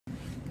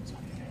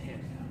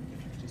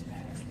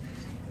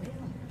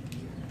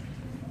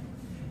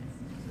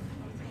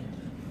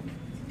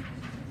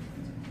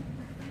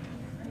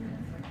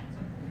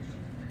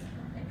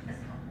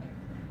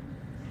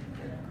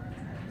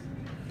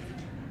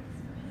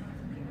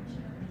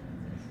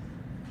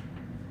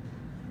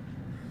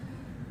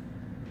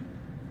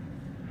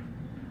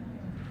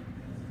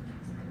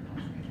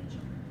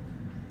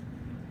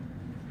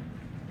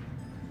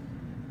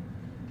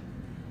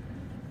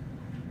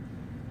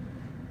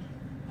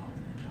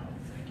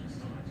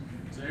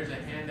So there's a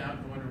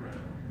handout going around.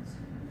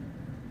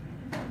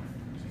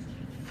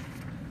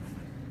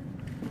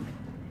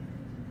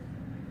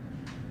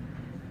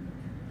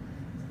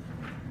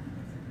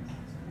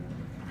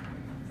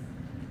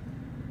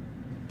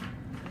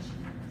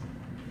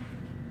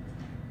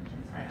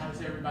 All right,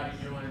 how's everybody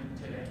doing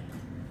today?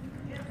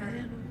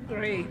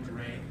 Great.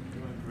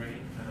 Doing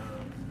great.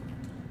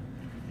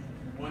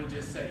 I want to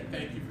just say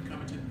thank you for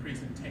coming to the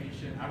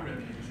presentation. I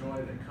really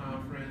enjoyed the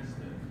conference,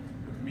 the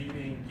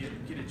meeting,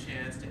 get a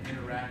chance to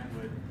interact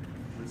with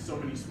so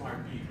many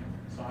smart people.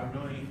 So I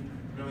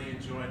really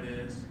enjoyed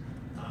this,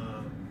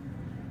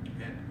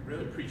 and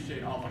really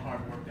appreciate all the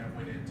hard work that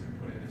went into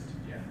putting this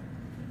together.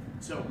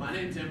 So my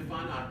name's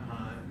Mfon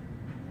Akpan.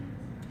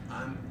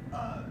 I'm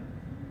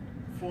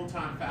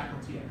full-time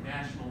faculty at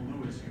National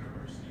Louis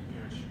University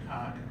here in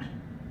Chicago.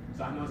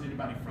 So I know, is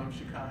anybody from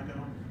Chicago?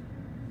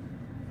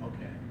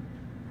 Okay.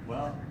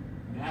 Well,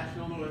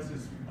 National Louis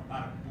is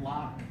about a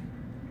block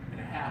and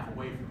a half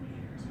away from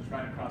here. So it's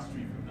right across the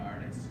street from the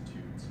Art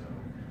Institute. So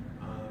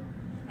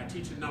I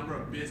teach a number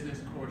of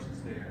business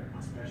courses there.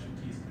 My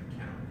specialty is in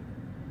accounting.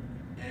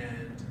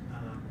 And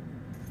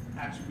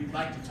actually, we'd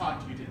like to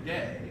talk to you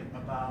today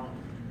about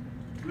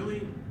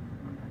really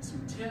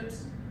some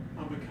tips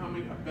on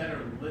becoming a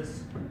better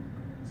listener.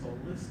 So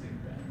listening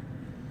better.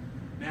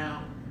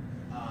 Now,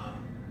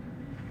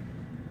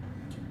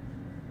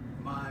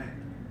 my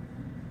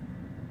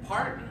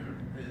partner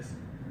is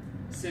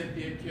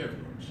Cynthia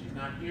Kivland. She's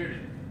not here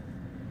today.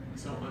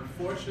 So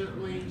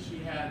unfortunately, she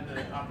had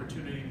the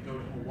opportunity to go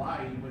to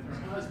Hawaii with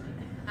her husband.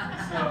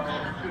 So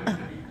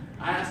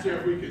I asked her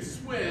if we could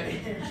switch.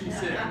 She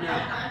said no.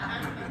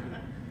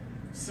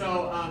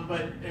 So,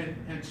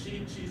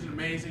 she's an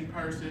amazing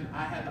person.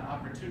 I had the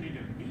opportunity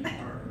to meet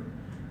her,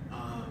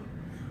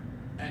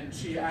 and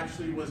she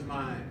actually was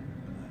my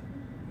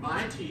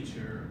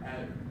teacher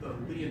at the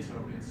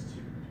Leoto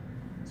Institute.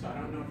 So I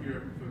don't know if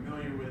you're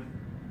familiar with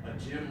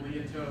Jim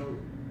Leoto.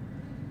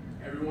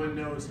 Everyone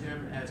knows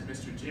him as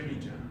Mr. Jimmy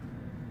John.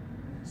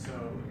 So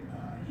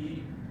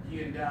he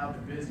endowed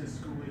the business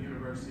school at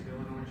University of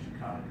Illinois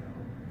Chicago.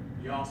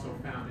 He also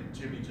founded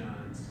Jimmy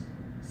John's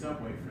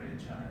Subway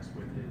franchise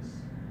with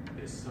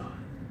his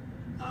son.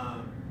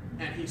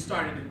 And he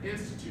started an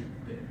institute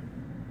there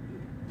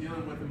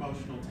dealing with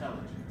emotional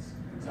intelligence.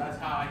 So that's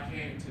how I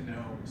came to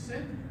know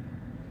Cynthia.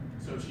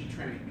 So she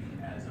trained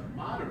me as a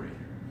moderator.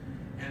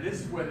 And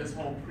this is where this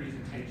whole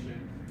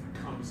presentation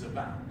comes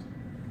about.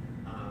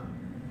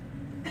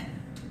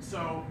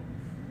 So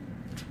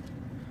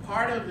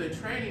part of the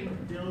training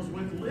deals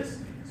with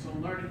listening, so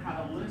learning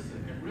how to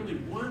listen. And really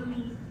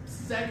one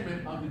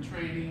segment of the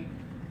training,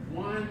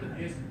 one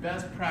is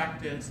best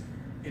practice,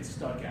 it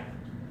stuck out.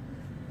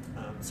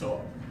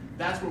 So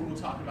that's what we'll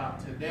talk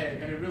about today,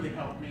 and it really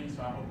helped me,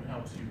 so I hope it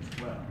helps you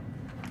as well.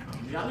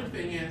 The other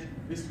thing is,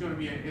 this is going to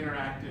be an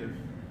interactive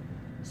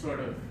sort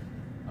of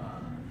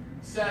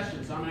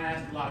session, so I'm going to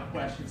ask a lot of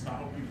questions, so I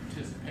hope you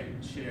participate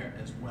and share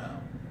as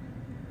well.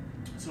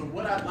 So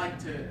what I'd like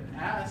to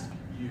ask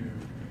you,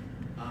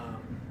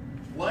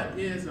 what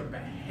is a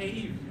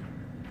behavior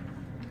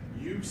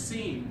you've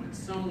seen when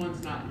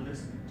someone's not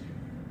listening to you?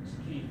 So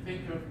can you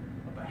think of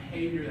a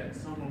behavior that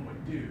someone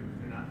would do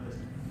if they're not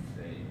listening?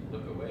 They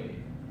look away.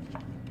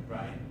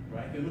 Right?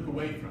 They look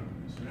away from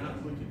you, so they're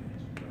not looking at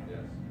you, right?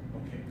 Yes.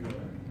 Okay,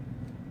 good.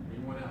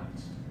 Anyone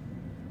else?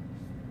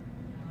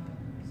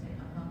 Say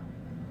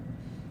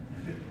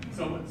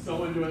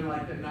Someone doing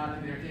like that,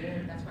 nodding their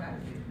head? That's what I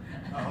would do.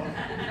 Oh.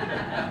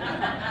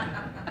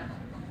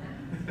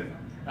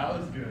 That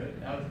was good.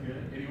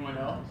 Anyone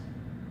else?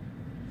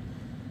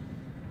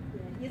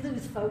 Yeah, you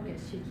lose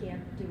focus. You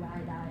can't do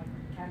eye-to-eye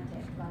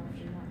contact well if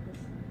you're not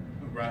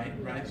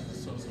listening. Right.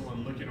 So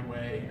someone looking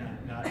away,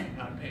 not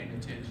paying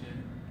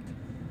attention.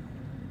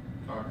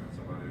 Talking to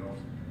somebody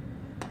else.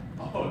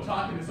 Oh,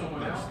 talking to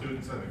someone Like else?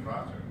 students in the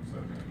classroom,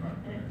 sitting in the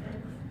classroom.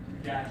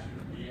 Got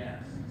you.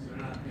 Yes. So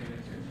they're not paying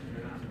attention.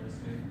 They're not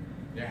listening.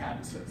 They're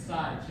having some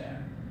side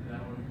chatter. Is that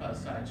what we call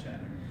side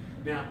chatter?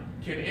 Now,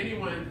 can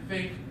anyone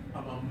think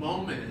of a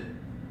moment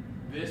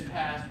this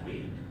past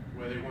week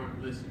where they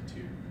weren't listened to,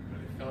 where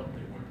they felt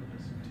they weren't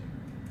listened to?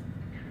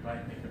 Anybody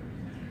think of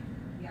anything?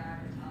 Yeah,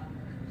 I'm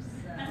toddlers,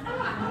 so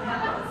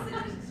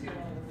I'm listening to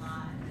a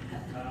lot.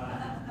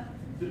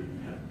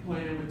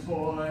 Playing with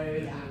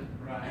toys. Yeah. And,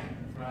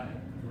 right.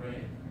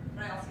 Great.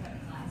 But I also had a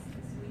class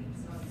this week,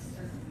 so I'm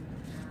certain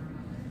there were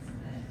moments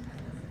that I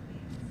wasn't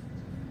being listened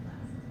to in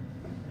class.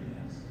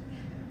 Yes.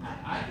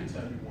 I can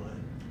tell you one.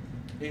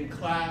 In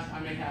class, I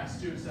may have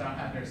students that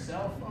have their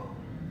cell phone,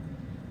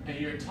 and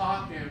you're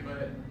talking,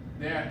 but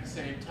they're at the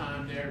same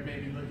time, they're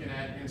maybe looking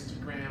at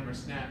Instagram or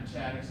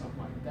Snapchat or something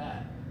like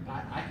that.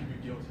 I can be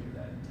guilty of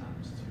that at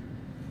times too.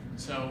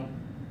 So,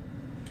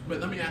 but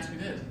let me ask you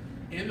this.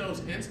 In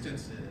those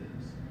instances,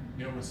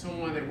 when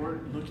someone, they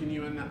weren't looking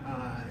you in the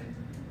eye,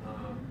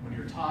 when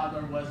your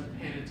toddler wasn't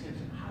paying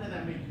attention, how did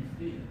that make you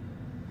feel?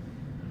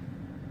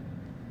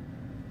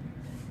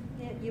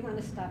 Yeah, you want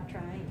to stop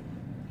trying.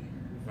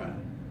 Right.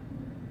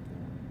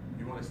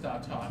 You want to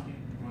stop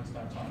talking? You want to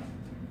stop talking?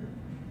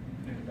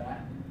 In the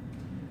back?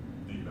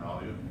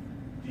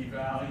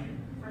 Devalue.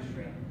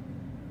 Frustrated.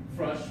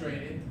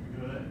 Frustrated,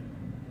 good.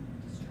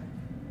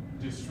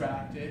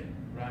 Distracted,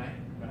 right.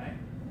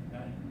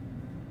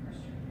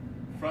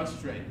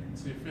 Frustrated.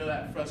 So you feel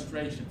that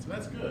frustration. So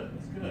that's good.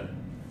 That's good.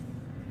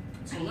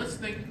 So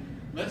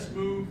let's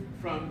move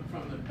from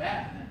the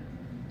bad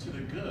to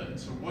the good.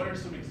 So what are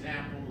some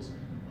examples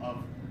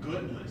of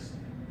good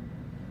listening?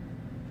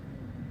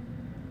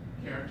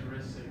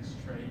 Characteristics,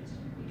 traits.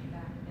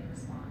 Feedback, they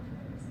respond to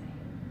what you're saying.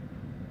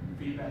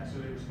 Feedback, so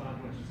they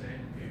respond to what you're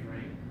saying. Okay,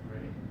 great.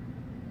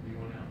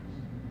 Anyone else?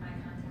 Eye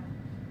contact.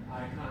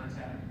 Eye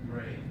contact,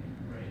 great.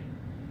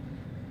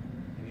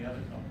 Any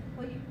other couple?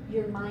 Well,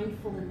 you're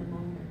mindful in the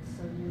moment,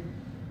 so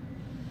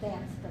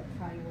that's the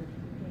priority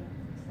you have.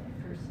 It's that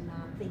person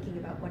not thinking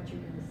about what you're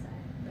gonna say,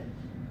 but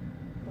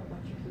what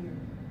you're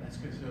hearing.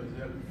 That's good. So is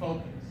that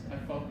focus?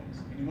 That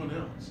focus. Anyone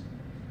else?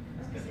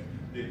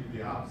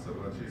 The opposite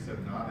of what she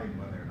said, nodding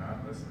when they're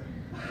not listening.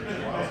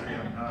 They also be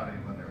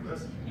nodding when they're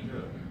listening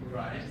too.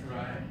 Right.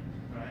 I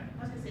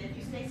was gonna say, if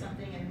you say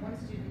something and one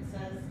student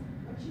says,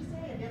 what'd she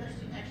say? And the other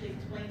student actually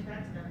explains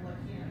back to them what,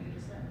 you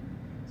just said.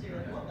 So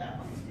you're like, well, that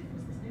one student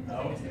was listening.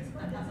 Oh, They just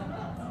explained it something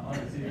else. Oh,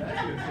 see,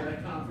 that's good. So that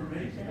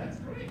confirmation. That's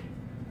great.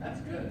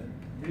 That's good.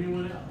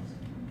 Anyone else?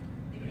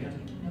 Maybe they're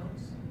taking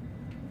notes.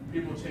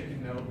 People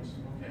taking notes.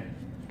 Okay,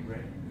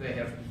 great. They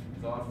have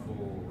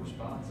thoughtful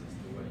responses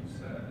to what you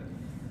said.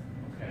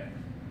 Okay.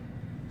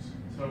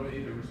 So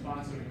either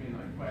responsive, you mean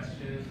like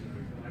questions, or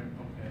like,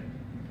 okay,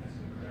 that's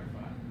to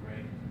clarify.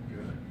 Great,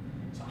 good.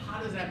 So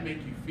how does that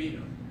make you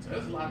feel? So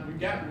there's a lot. We've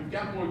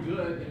got more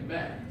good than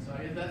bad. So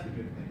I guess that's a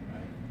good thing,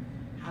 right?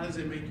 How does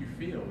it make you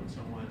feel when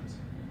someone's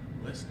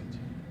listening to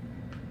you?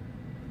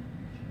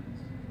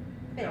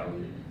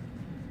 Valued,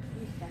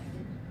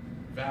 respected.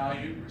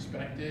 Valued,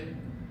 respected,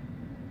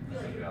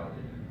 That's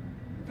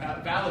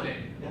validated.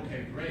 validated.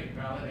 Okay, great,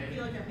 I validated.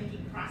 feel like I'm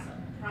making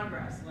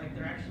progress, like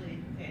they're actually,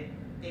 okay,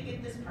 they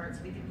get this part,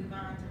 so we can move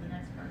on to the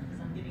next part,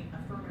 because I'm getting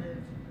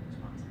affirmative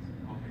responses.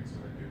 Okay,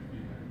 so that good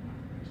feedback.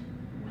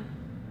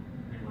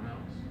 Anyone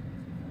else?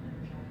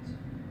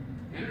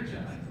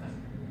 Energized.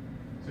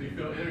 So you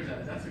feel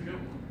energized. That's a good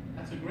one.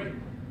 That's a great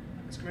one.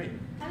 That's great.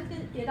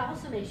 It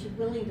also makes you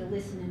willing to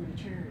listen in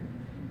return,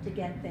 to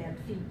get that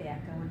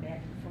feedback going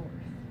back and forth.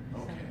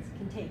 So Okay. it's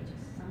contagious.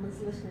 Someone's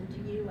listening to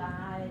you,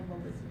 I will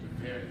listen to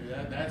you.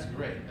 That's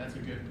great. That's a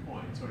good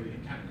point. So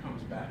it kind of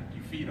comes back.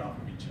 You feed off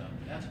of each other.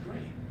 That's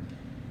great.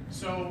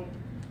 So,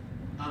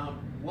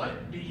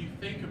 what do you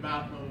think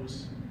about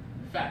those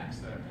facts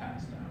that are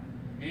passed out?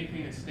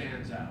 Anything that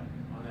stands out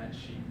on that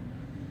sheet?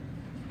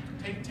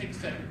 Take a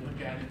second,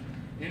 look at it.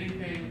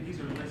 Anything, these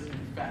are listed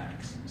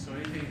facts. So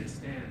anything that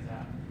stands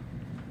out.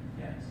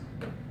 Yes.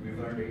 We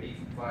learned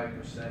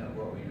 85% of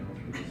what we know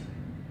through listening.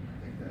 I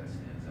think that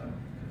stands out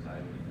because I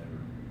would have never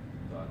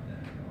thought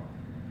that at all.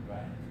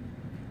 Right.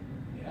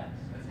 Yes,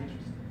 that's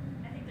interesting.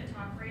 I think the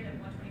talk rate of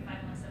 125,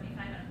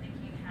 175, I'm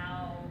thinking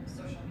how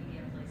social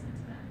media plays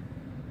into that.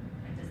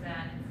 Like, does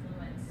that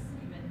influence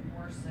even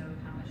more so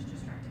how much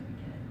distracted we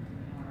get,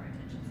 our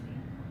attention span,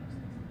 all those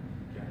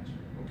things? Gotcha.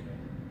 Okay.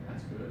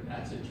 That's good.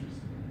 That's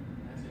interesting.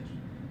 That's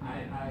interesting.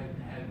 I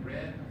had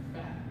read a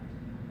fact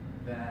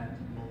that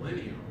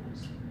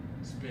millennials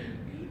spend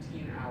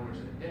 18 hours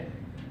a day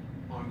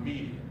on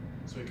media.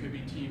 So it could be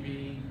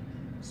TV,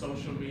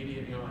 social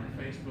media, like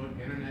Facebook,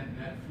 internet,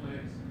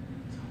 Netflix.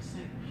 So I was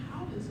saying,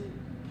 how is it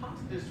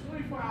possible? There's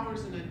 24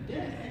 hours in a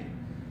day.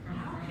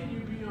 How can you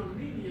be on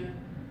media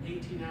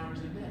 18 hours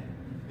a day?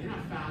 Then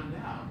I found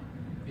out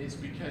it's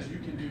because you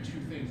can do two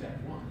things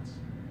at once.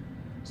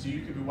 So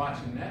you could be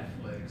watching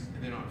Netflix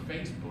and then on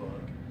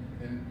Facebook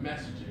and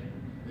messaging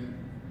and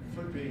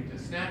flipping to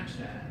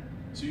Snapchat.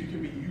 So you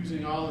can be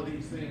using all of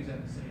these things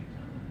at the same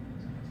time.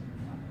 So I was like,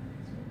 wow,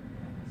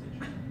 that's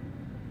interesting.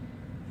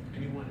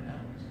 Anyone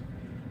else?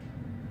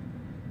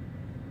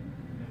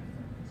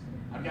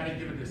 I've got to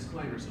give a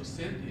disclaimer. So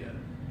Cynthia,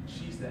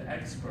 she's the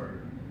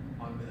expert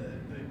on the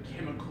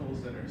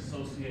chemicals that are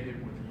associated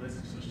with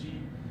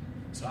listening.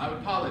 So I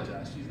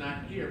apologize. She's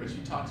not here, but she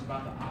talks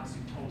about the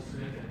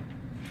oxytocin and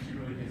she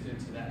really gets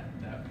into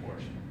that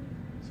portion.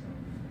 So,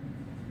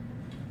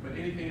 but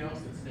anything else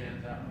that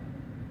stands out?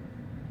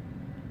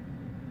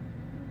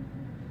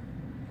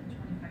 25%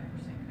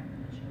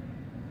 coverage.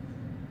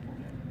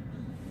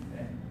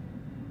 Okay.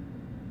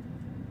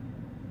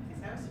 I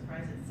guess I was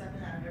surprised that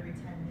 7 out of every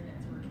 10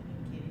 minutes we're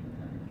communicating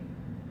with other people.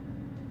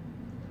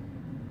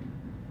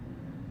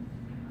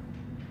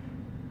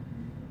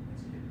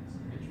 It's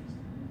interesting.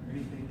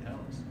 Anything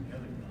else? Any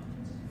other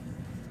thoughts?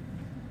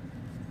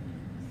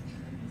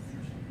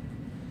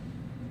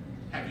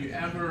 Have you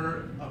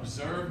ever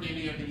observed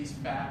any of these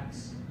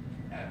facts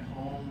at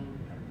home,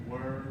 at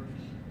work?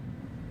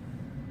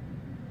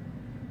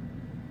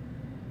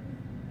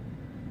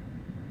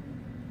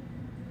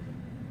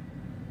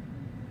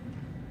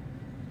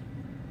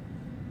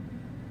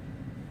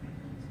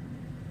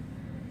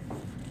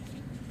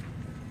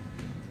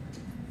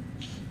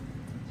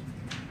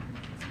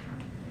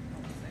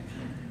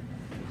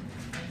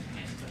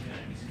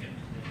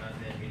 About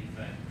that 85%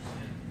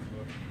 of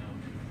what we know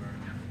to learn.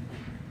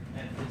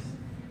 And this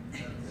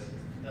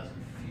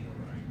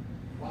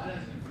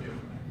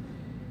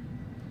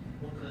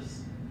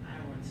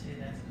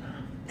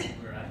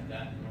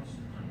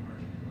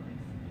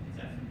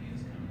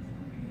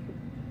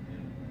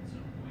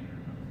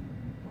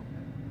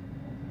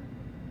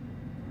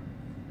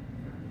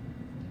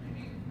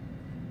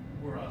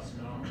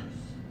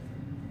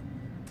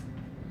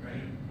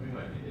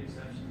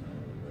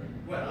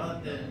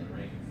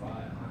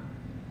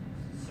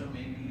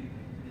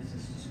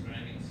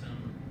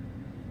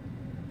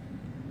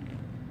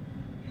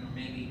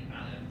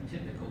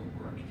typical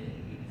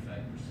workday,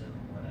 85% of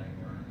what I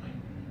learn might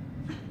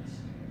be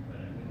listening, but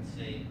I wouldn't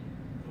say,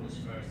 go as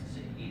far as to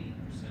say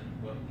 80%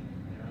 of what we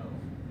know.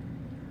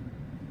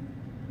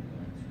 We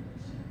learn through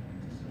listening,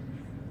 like I said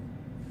before.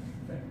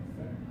 Fair.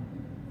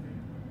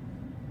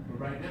 But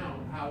right now,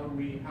 how are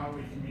we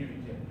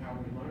communicating? How are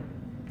we learning?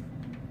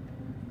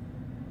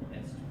 Well,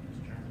 that's too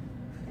much German.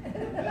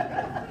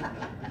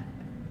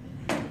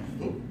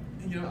 Oop,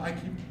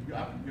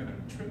 I'm gonna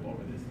trip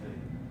over this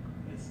thing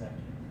in a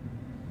second.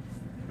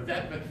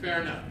 But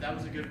fair enough. That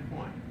was a good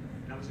point.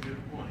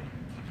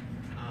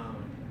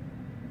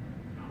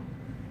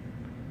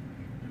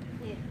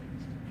 Yeah.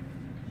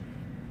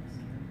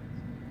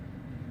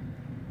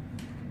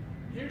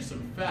 Here's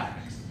some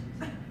facts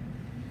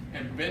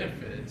and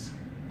benefits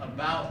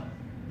about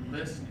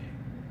listening.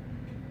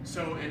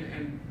 So,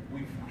 and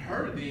we've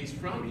heard these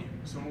from you.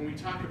 So when we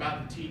talk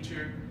about the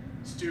teacher,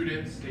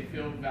 students, they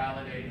feel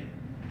validated.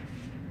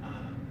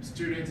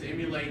 Students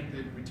emulate,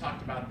 we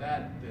talked about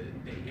that,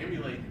 they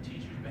emulate the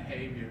teacher's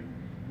behavior.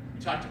 We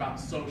talked about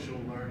social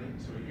learning,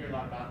 so we hear a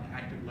lot about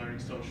active learning,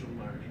 social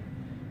learning.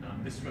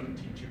 This is from the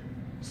teacher.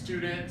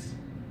 Students,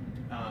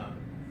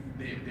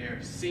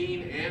 they're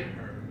seen and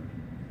heard,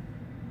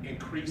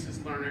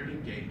 increases learner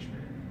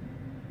engagement,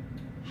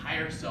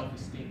 higher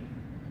self-esteem.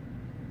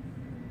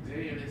 Does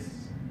any of this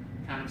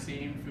kind of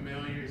seem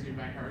familiar? Has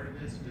anybody heard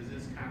of this? Does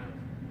this kind of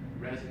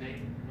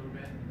resonate a little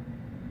bit?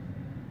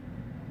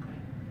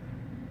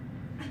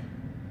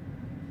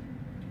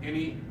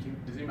 Okay.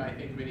 Does anybody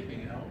think of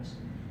anything else?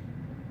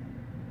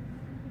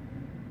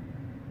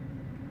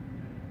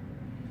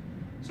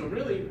 So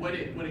really what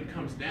it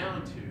comes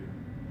down to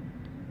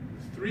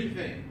is three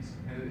things.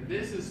 And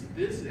this is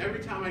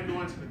every time I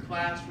go into the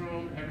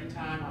classroom, every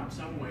time I'm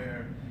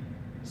somewhere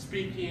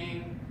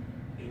speaking,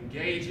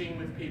 engaging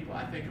with people,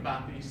 I think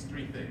about these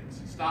three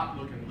things. Stop,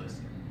 look, and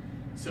listen.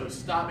 So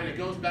stop, and it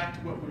goes back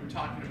to what we were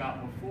talking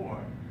about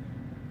before.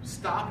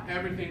 Stop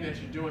everything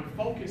that you're doing.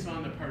 Focus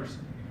on the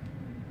person.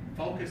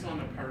 Focus on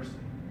the person.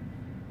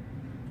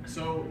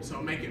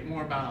 So make it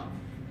more about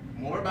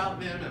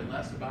them and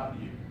less about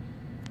you.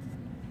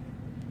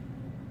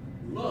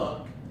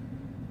 Look,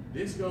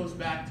 this goes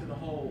back to the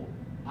whole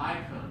eye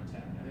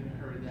contact. I think I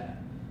heard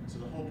that. So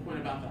the whole point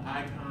about the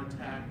eye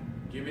contact,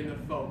 giving the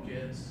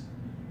focus,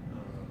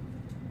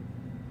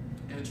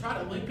 and try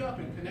to link up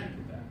and connect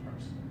with that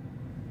person.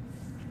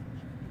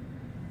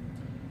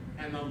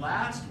 And the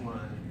last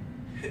one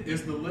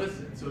is the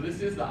listen. So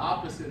this is the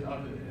opposite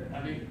of the,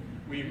 I think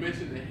we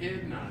mentioned the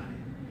head nod.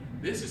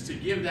 This is to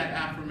give that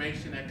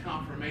affirmation, that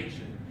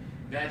confirmation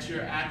that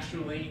you're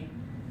actually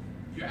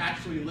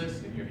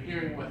listening, you're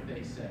hearing what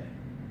they say.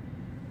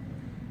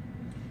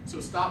 So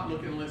stop,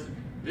 look, and listen.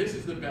 This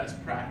is the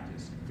best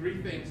practice.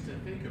 3 things to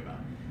think about.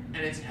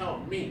 And it's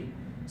helped me.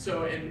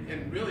 So,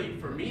 and really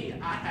for me,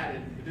 I had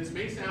it, this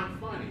may sound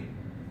funny,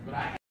 but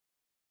I had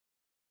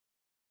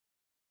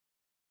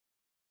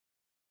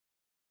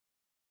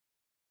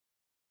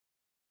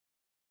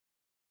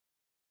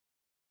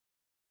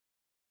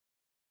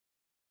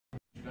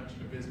Introduction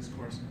to Business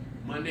course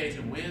Mondays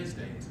and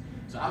Wednesdays.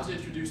 So I was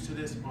introduced to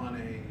this on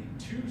a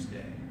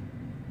Tuesday.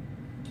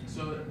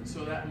 So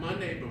that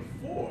Monday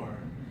before,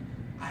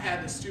 I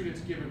had the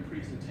students giving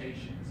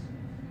presentations.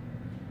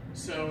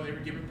 So they were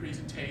giving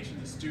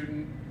presentations.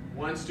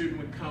 One student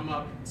would come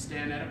up and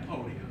stand at a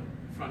podium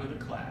in front of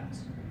the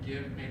class,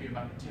 give maybe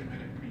about a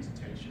 10-minute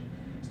presentation.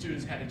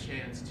 Students had a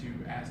chance to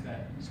ask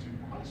that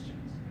student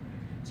questions.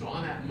 So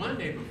on that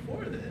Monday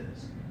before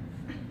this,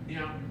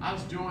 I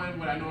was doing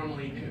what I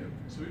normally do.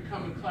 So we'd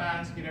come in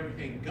class, get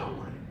everything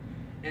going.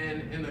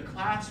 And in the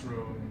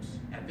classrooms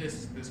at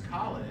this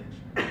college,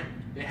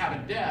 they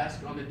have a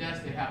desk. On the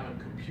desk, they have a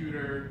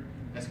computer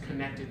that's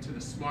connected to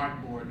the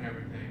smart board and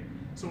everything.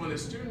 So when the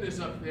student is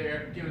up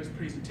there giving his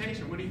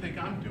presentation, what do you think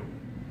I'm doing?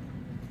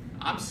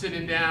 I'm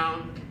sitting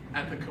down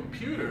at the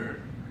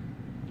computer,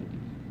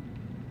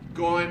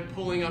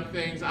 pulling up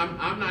things.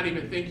 I'm not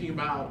even thinking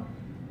about,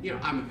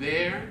 I'm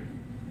there,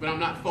 but I'm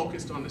not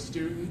focused on the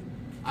student.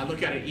 I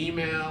look at an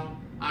email,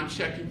 I'm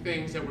checking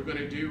things that we're going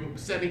to do,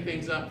 setting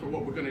things up for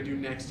what we're going to do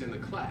next in the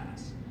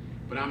class.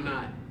 But I'm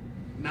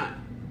not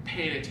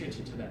paying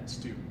attention to that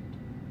student.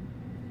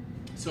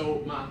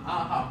 So my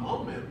aha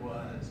moment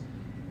was,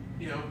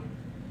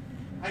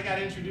 I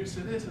got introduced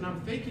to this, and I'm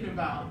thinking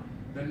about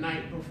the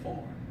night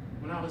before.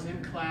 When I was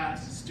in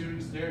class,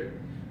 students, they're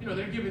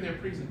giving their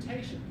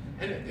presentation.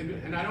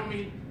 And I don't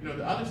mean,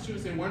 the other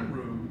students, they weren't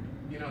rude.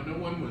 No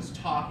one was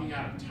talking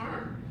out of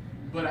turn.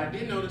 But I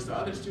did notice the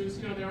other students,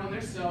 they're on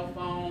their cell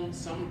phones,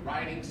 some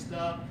writing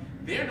stuff.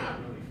 They're not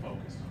really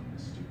focused on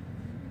the student.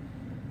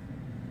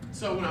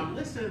 So when I'm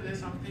listening to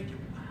this, I'm thinking,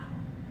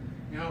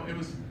 wow.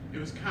 It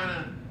was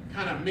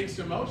kind of mixed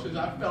emotions.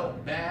 I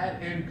felt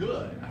bad and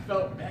good. I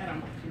felt bad.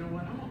 I'm like, you know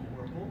what? I'm a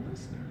horrible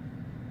listener.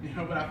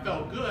 But I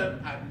felt good.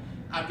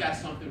 I've got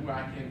something where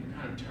I can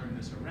kind of turn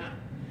this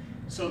around.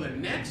 So the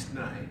next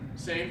night,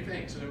 same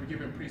thing. So they were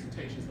giving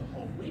presentations the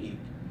whole week.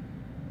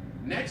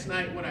 Next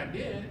night, what I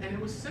did, and it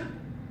was simple,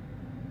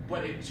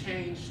 but it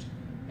changed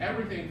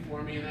everything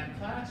for me in that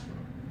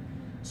classroom.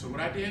 So what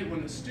I did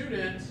when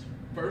the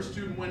first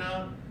student went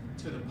up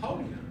to the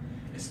podium,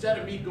 instead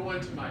of me going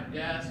to my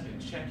desk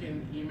and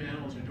checking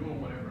emails or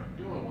doing whatever I'm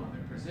doing while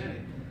they're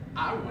presenting,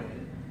 I went,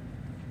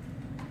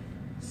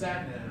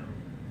 sat down,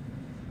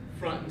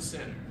 front and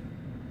center,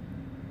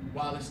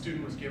 while the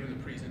student was giving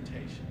the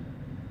presentation.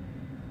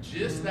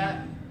 Just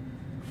that,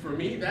 for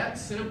me, that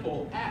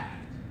simple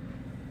act,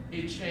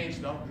 it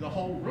changed, the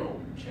whole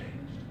room changed.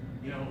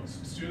 You know,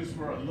 students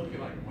were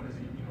looking like,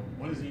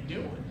 what is he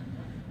doing?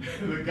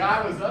 The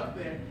guy was up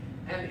there,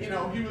 and you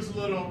know, he was a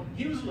little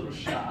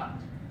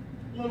shocked,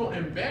 a little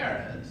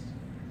embarrassed,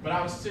 but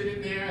I was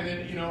sitting there, and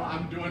then, you know,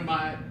 I'm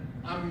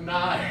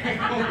nodding,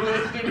 I'm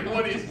listening to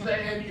what he's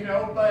saying, you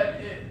know,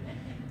 but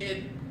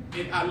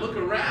I look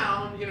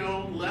around, you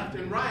know, left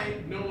and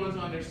right, no one's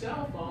on their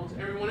cell phones,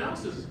 everyone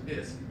else is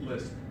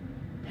listening,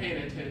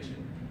 paying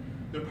attention.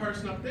 The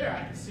person up there,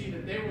 I could see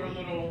that they were a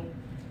little,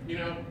 you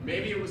know,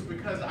 maybe it was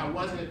because I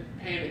wasn't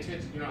paying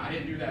attention, you know, I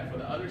didn't do that for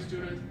the other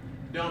students,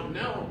 don't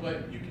know,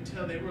 but you can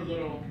tell they were a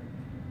little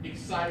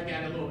excited,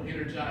 got a little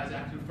energized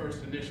after the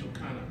first initial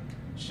kind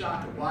of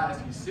shock of why is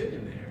he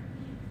sitting there.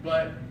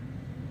 But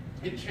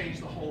it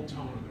changed the whole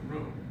tone of the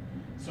room.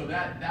 So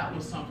that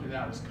was something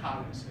that I was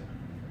cognizant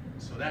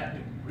of. So that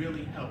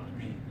really helped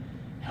me,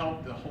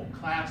 helped the whole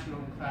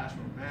classroom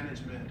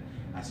management.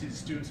 I see the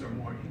students are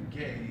more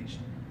engaged.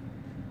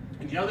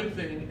 And the other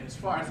thing, as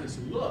far as this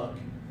look,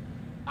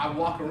 I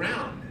walk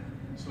around now.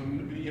 So,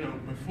 you know,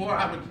 before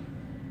I would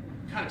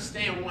kind of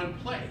stay in one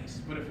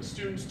place, but if a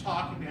student's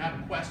talking, they have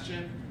a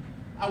question,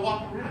 I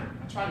walk around.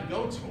 I try to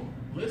go to them,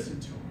 listen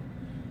to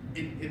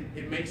them.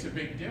 It makes a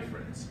big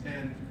difference.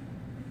 And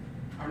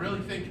I really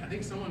think, I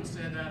think someone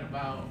said that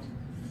about,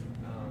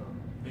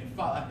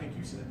 I think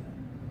you said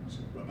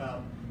that,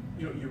 about,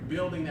 you know, you're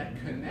building that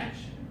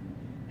connection.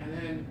 And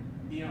then,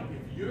 you know,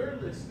 if you're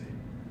listening,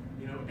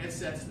 you know, it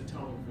sets the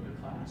tone for the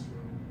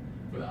classroom,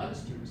 for the other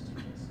students to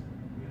listen,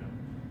 you know.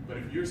 But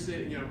if you're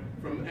sitting, you know,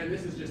 and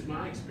this is just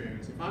my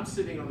experience, if I'm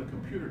sitting on the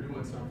computer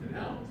doing something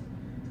else,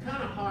 it's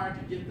kind of hard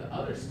to get the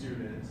other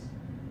students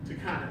to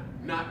kind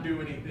of not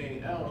do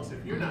anything else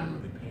if you're not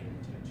really paying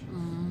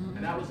attention.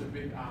 And that was a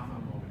big aha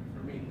moment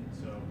for me.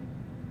 So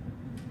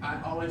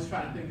I always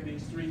try to think of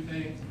these three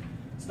things: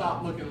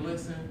 stop, look, and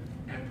listen,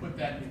 and put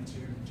that into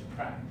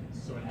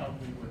practice. So it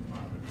helped me with my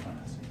other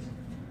classes.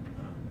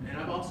 And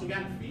I've also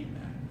gotten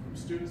feedback from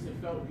students that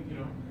felt, you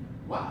know,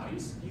 wow,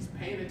 he's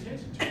paying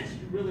attention to us.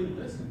 You really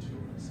listen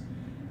to us.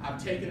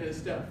 I've taken it a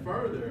step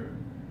further,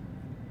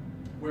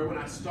 where when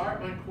I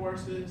start my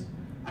courses,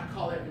 I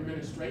call it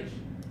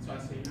administration. So I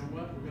say, you know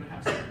what, we're going to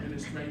have some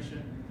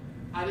administration.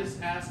 I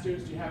just ask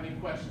students, do you have any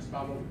questions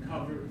about what we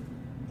covered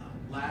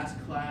last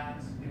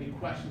class? Any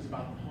questions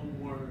about the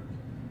homework?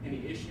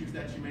 Any issues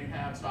that you may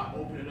have? So I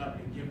open it up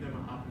and give them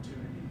an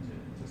opportunity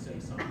to say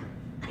something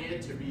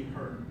and to be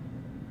heard.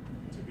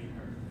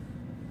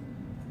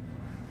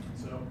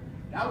 So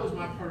that was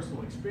my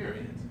personal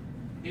experience.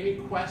 Any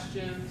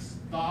questions,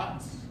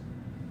 thoughts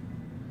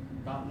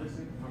about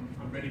listening?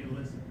 I'm ready to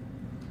listen.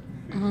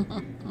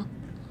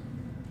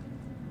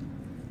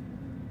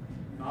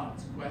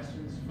 Thoughts,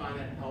 questions, find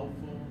that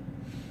helpful?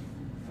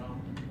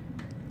 No?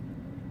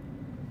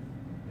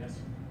 Yes?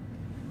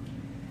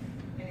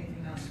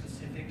 Anything else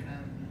specific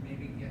on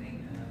maybe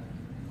getting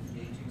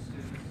engaging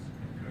students,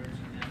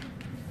 encouraging them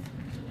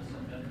to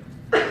listen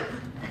better?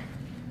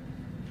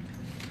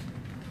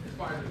 As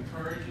far as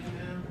encouraging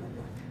them,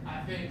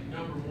 I think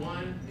number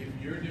one,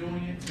 if you're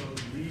doing it, so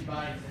lead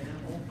by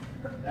example,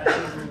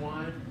 that's number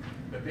one.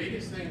 The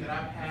biggest thing that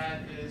I've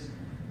had is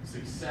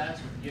success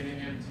with getting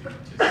them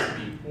to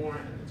speak more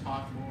and to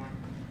talk more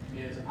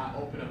is I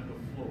open up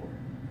the floor.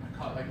 I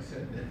call it, like I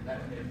said,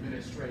 that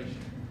administration.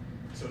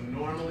 So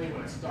normally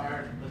when I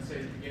start, let's say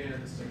at the beginning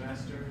of the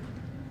semester,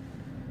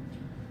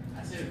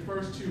 I'd say the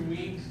first 2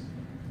 weeks,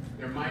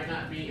 there might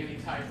not be any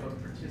type of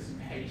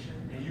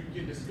participation and you can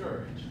get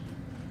discouraged.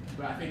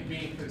 But I think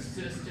being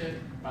consistent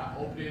by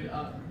opening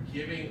up,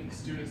 giving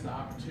students the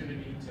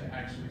opportunity to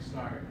actually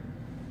start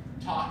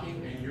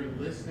talking and you're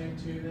listening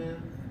to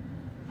them,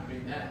 I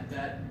mean,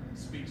 that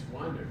speaks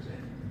wonders.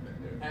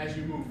 And as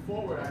you move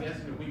forward, I guess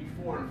in week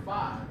 4 and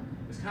 5,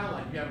 it's kind of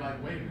like you have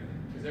like, wait a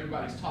minute, because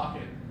everybody's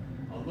talking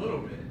a little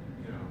bit,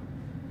 you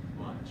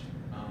know, much.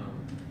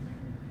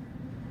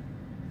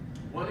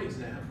 One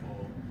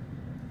example,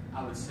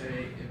 I would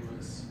say it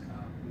was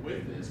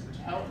with this, which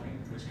helped me,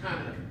 which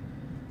kind of,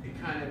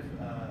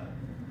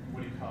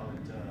 what do you call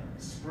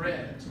it,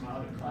 spread to my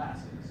other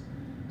classes.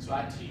 So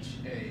I teach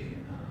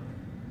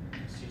I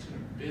was teaching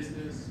a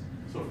business,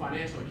 so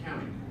financial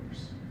accounting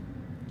course.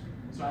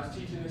 So I was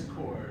teaching this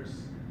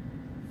course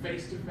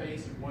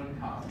face-to-face at one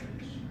college,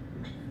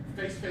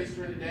 face-to-face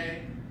during the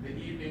day, the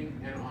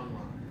evening, and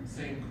online,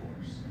 same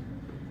course.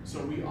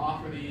 So we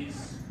offer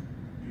these,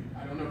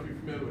 I don't know if you're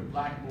familiar with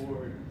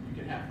Blackboard, you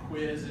can have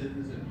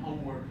quizzes and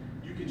homework.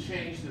 You can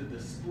change the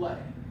display.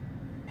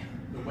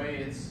 The way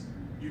it's,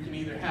 you can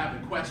either have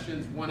the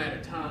questions one at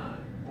a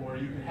time, or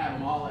you can have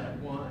them all at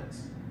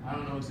once. I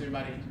don't know if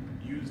anybody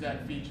used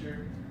that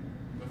feature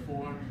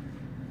before.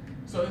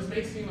 So this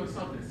may seem like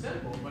something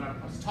simple, but I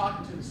was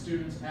talking to the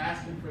students,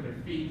 asking for their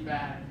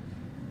feedback.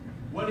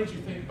 What did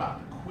you think about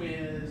the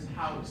quiz,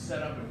 how it was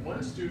set up? And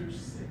one student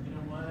said, you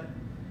know what?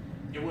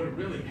 It would have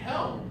really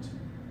helped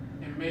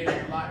and made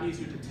it a lot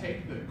easier to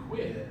take the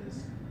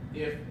quiz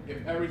if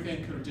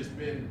everything could have just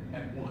been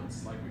at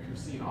once, like we could have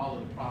seen all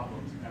of the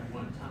problems at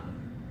one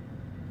time.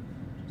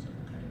 So,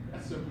 okay,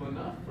 that's simple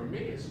enough. For me,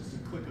 it's just a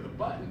click of the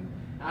button.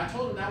 And I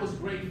told them that was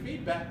great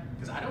feedback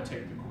because I don't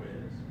take the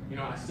quiz. You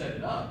know, I set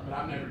it up, but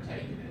I've never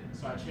taken it,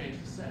 so I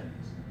changed the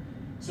settings.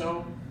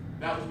 So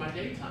that was my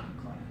daytime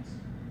class.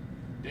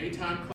 Daytime class.